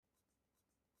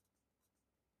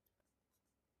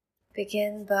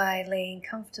Begin by laying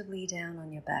comfortably down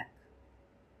on your back,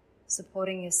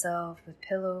 supporting yourself with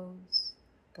pillows,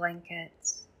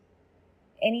 blankets,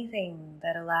 anything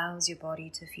that allows your body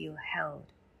to feel held,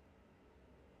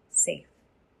 safe.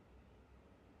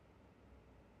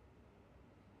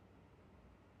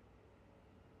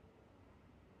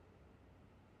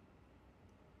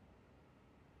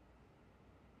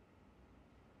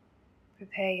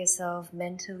 Prepare yourself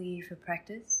mentally for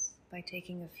practice by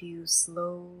taking a few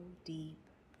slow, deep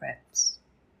breaths.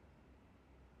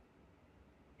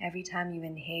 Every time you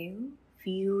inhale,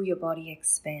 feel your body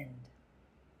expand.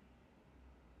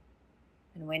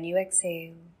 And when you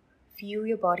exhale, feel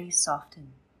your body soften,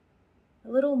 a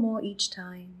little more each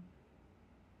time,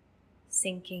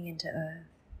 sinking into earth,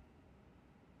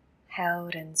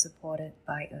 held and supported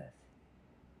by earth.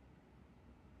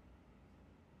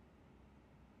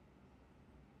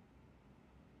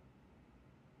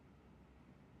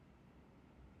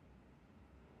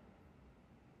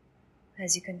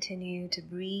 As you continue to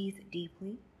breathe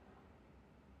deeply,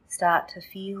 start to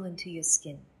feel into your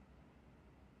skin,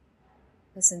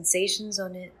 the sensations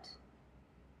on it,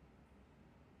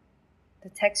 the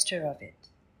texture of it.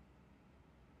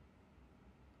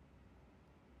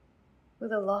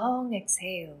 With a long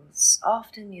exhale,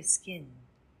 soften your skin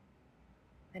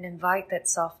and invite that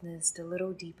softness a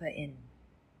little deeper in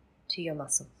to your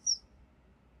muscles.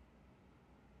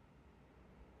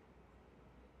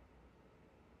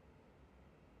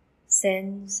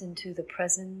 Sense into the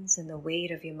presence and the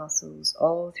weight of your muscles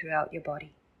all throughout your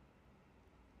body.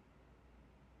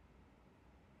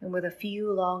 And with a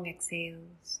few long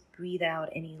exhales, breathe out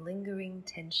any lingering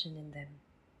tension in them.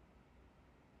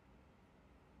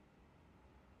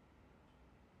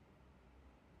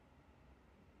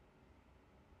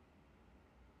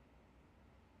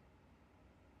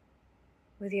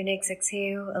 With your next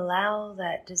exhale, allow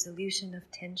that dissolution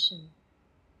of tension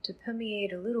to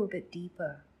permeate a little bit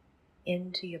deeper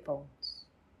into your bones.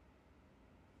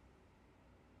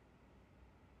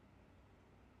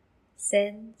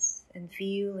 Sense and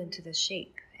feel into the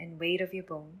shape and weight of your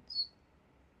bones.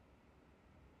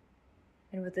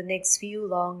 And with the next few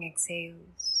long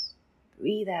exhales,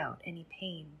 breathe out any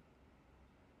pain,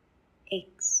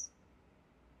 aches,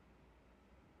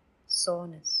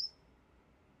 soreness.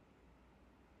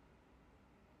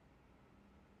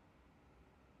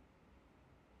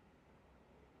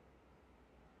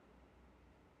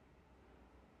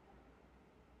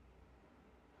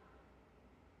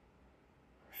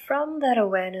 From that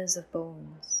awareness of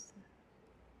bones,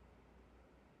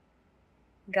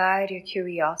 guide your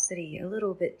curiosity a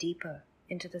little bit deeper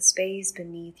into the space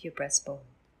beneath your breastbone.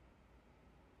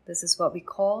 This is what we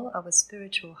call our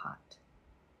spiritual heart.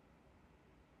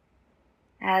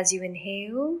 As you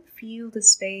inhale, feel the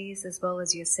space as well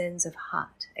as your sense of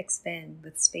heart expand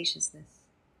with spaciousness.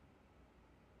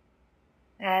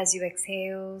 As you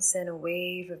exhale, send a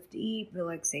wave of deep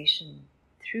relaxation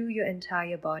through your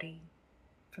entire body,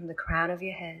 from the crown of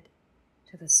your head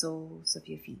to the soles of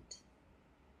your feet.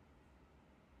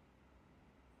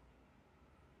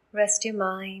 Rest your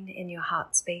mind in your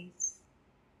heart space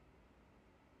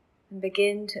and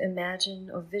begin to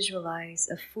imagine or visualize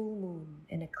a full moon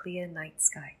in a clear night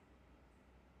sky.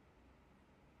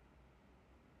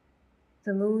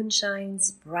 The moon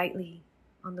shines brightly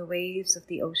on the waves of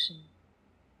the ocean,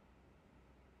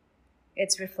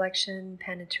 its reflection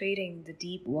penetrating the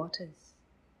deep waters,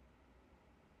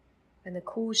 and the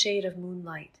cool shade of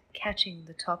moonlight catching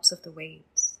the tops of the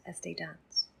waves as they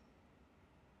dance.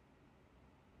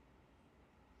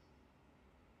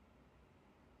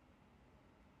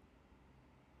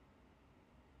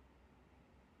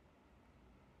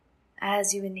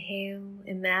 As you inhale,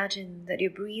 imagine that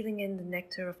you're breathing in the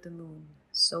nectar of the moon,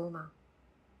 Soma,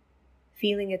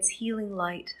 feeling its healing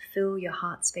light fill your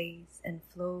heart space and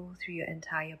flow through your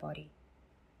entire body.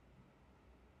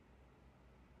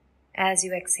 As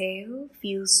you exhale,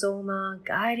 feel Soma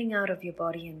guiding out of your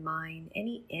body and mind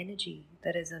any energy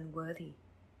that is unworthy,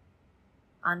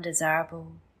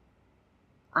 undesirable,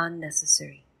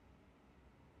 unnecessary.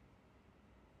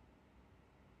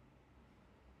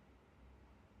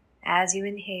 As you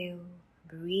inhale,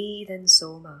 breathe in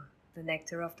Soma, the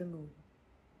nectar of the moon.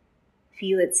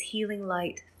 Feel its healing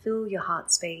light fill your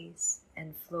heart space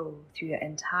and flow through your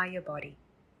entire body.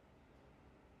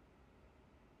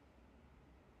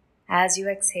 As you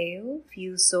exhale,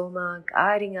 feel Soma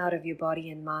guiding out of your body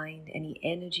and mind any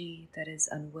energy that is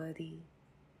unworthy,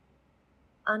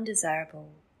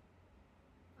 undesirable,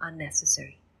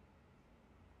 unnecessary.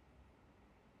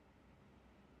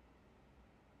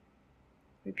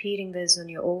 Repeating this on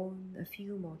your own a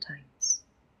few more times.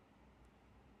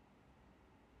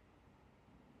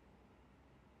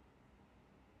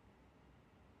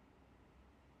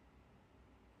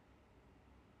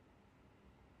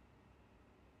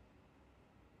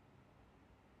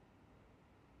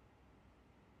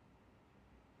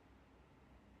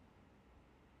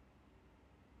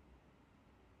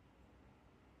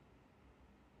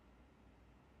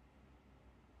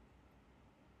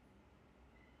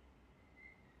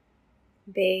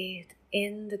 bathed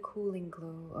in the cooling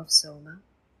glow of Soma.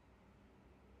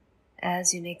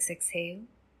 As you next exhale,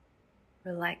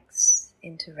 relax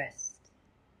into rest.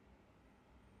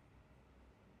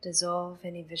 Dissolve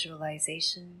any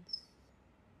visualizations.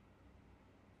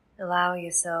 Allow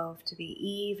yourself to be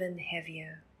even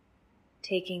heavier,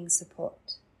 taking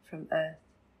support from earth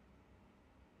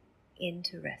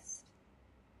into rest.